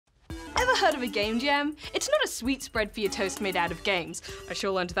Ever heard of a game jam? It's not a sweet spread for your toast made out of games. I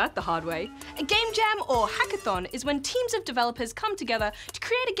sure learned that the hard way. A game jam or hackathon is when teams of developers come together to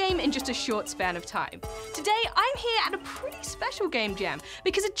create a game in just a short span of time. Today, I'm here at a pretty special game jam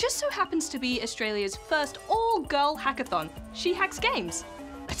because it just so happens to be Australia's first all-girl hackathon, She Hacks Games.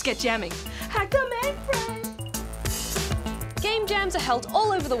 Let's get jamming. Hack 'em, ain't friends. Game jams are held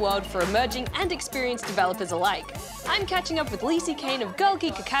all over the world for emerging and experienced developers alike. I'm catching up with Lacey Kane of Girl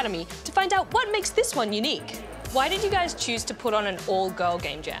Geek Academy to find out what makes this one unique. Why did you guys choose to put on an all-girl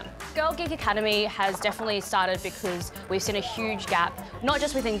game jam? Girl Geek Academy has definitely started because we've seen a huge gap, not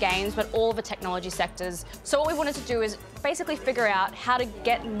just within games, but all the technology sectors. So what we wanted to do is basically figure out how to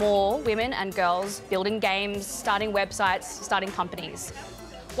get more women and girls building games, starting websites, starting companies.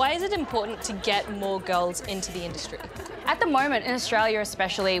 Why is it important to get more girls into the industry? At the moment, in Australia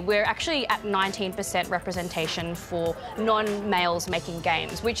especially, we're actually at 19% representation for non-males making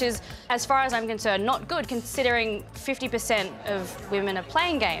games, which is, as far as I'm concerned, not good considering 50% of women are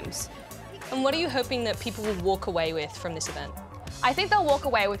playing games. And what are you hoping that people will walk away with from this event? I think they'll walk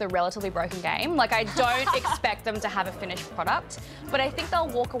away with a relatively broken game. Like, I don't expect them to have a finished product, but I think they'll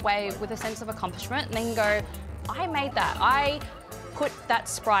walk away with a sense of accomplishment and they can go, I made that. I put that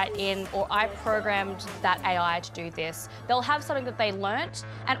sprite in, or I programmed that AI to do this. They'll have something that they learnt,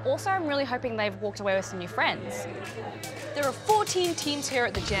 and also I'm really hoping they've walked away with some new friends. There are 14 teams here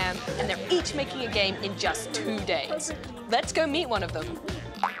at the Jam, and they're each making a game in just 2 days. Let's go meet one of them.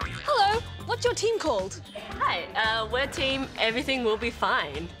 Hello, what's your team called? Hi, we're team Everything Will Be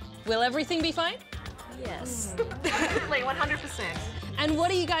Fine. Will everything be fine? Yes. Like 100%. And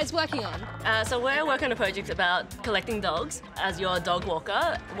what are you guys working on? So we're working on a project about collecting dogs as your dog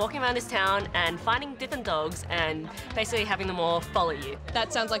walker, walking around this town and finding different dogs and basically having them all follow you.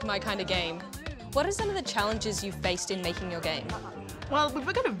 That sounds like my kind of game. What are some of the challenges you faced in making your game? Well,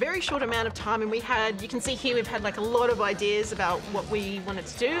 we've got a very short amount of time and you can see here we've had like a lot of ideas about what we wanted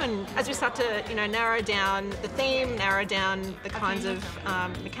to do, and as we start to, narrow down the theme, narrow down the kinds of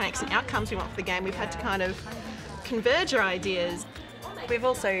mechanics and outcomes we want for the game, we've had to kind of converge our ideas. We've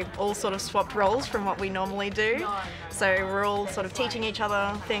also all sort of swapped roles from what we normally do, so we're all sort of teaching each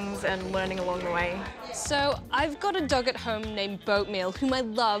other things and learning along the way. So I've got a dog at home named Boatmeal, whom I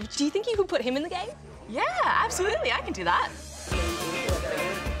love. Do you think you could put him in the game? Yeah, absolutely, I can do that.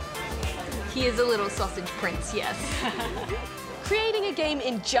 He is a little sausage prince, yes. Creating a game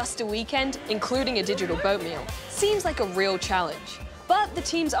in just a weekend, including a digital Boatmeal, seems like a real challenge. But the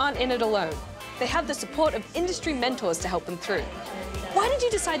teams aren't in it alone. They have the support of industry mentors to help them through. Why did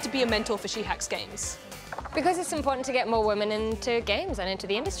you decide to be a mentor for She Hacks Games? Because it's important to get more women into games and into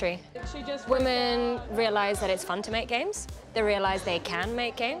the industry. Women realise that it's fun to make games. They realise they can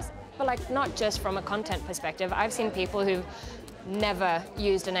make games, but like not just from a content perspective. I've seen people who've never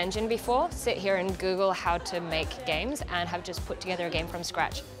used an engine before sit here and Google how to make games and have just put together a game from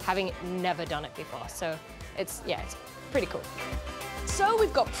scratch, having never done it before. So it's pretty cool. So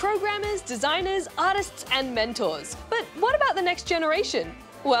we've got programmers, designers, artists and mentors. But what about the next generation?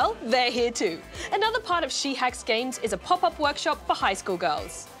 Well, they're here too. Another part of She Hacks Games is a pop-up workshop for high school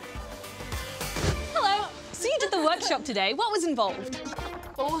girls. Hello, so you did the workshop today. What was involved?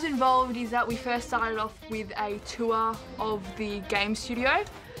 What was involved is that we first started off with a tour of the game studio.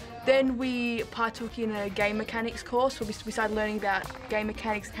 Then we partook in a game mechanics course where we started learning about game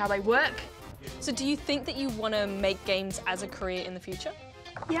mechanics and how they work. So do you think that you want to make games as a career in the future?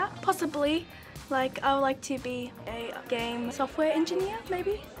 Yeah, possibly. Like, I would like to be a game software engineer,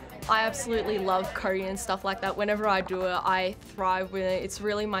 maybe. I absolutely love coding and stuff like that. Whenever I do it, I thrive with it. It's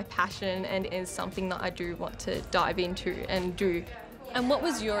really my passion and is something that I do want to dive into and do. And what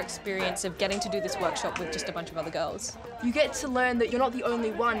was your experience of getting to do this workshop with just a bunch of other girls? You get to learn that you're not the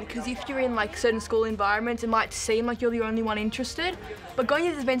only one, because if you're in like certain school environments, it might seem like you're the only one interested. But going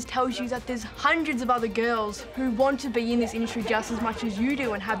to these events tells you that there's hundreds of other girls who want to be in this industry just as much as you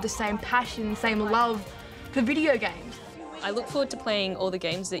do and have the same passion, same love for video games. I look forward to playing all the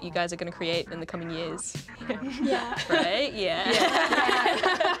games that you guys are going to create in the coming years. Yeah. Right? Yeah.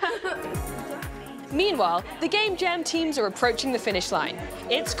 Meanwhile, the Game Jam teams are approaching the finish line.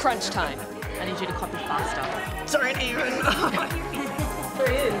 It's crunch time. I need you to copy faster. Sorry, even.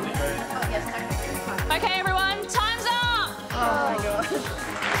 Okay, everyone, time's up! Oh my God.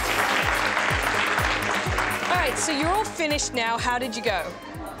 All right, so you're all finished now. How did you go?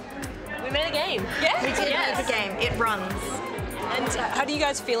 We made a game. Yeah? We did make a game, it runs. And how do you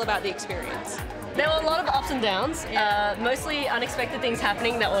guys feel about the experience? There were a lot of ups and downs, mostly unexpected things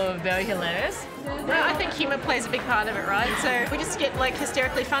happening that were very hilarious. Well, I think humour plays a big part of it, right? So we just get like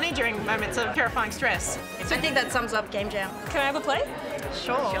hysterically funny during moments of terrifying stress. So I think that sums up Game Jam. Can I have a play?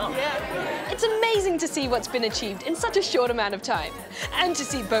 Sure. It's amazing to see what's been achieved in such a short amount of time, and to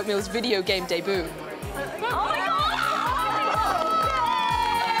see Boatmeal's video game debut.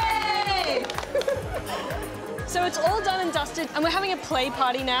 So it's all done and dusted, and we're having a play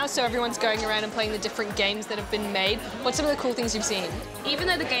party now, so everyone's going around and playing the different games that have been made. What's some of the cool things you've seen? Even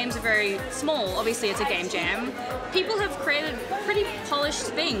though the games are very small, obviously it's a game jam, people have created pretty polished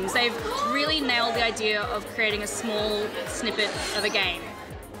things. They've really nailed the idea of creating a small snippet of a game.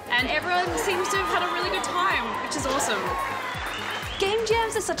 And everyone seems to have had a really good time, which is awesome. Game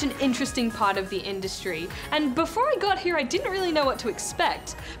jams are such an interesting part of the industry, and before I got here I didn't really know what to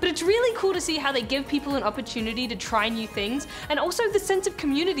expect. But it's really cool to see how they give people an opportunity to try new things, and also the sense of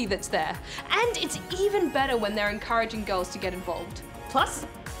community that's there. And it's even better when they're encouraging girls to get involved. Plus,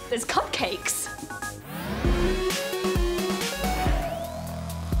 there's cupcakes.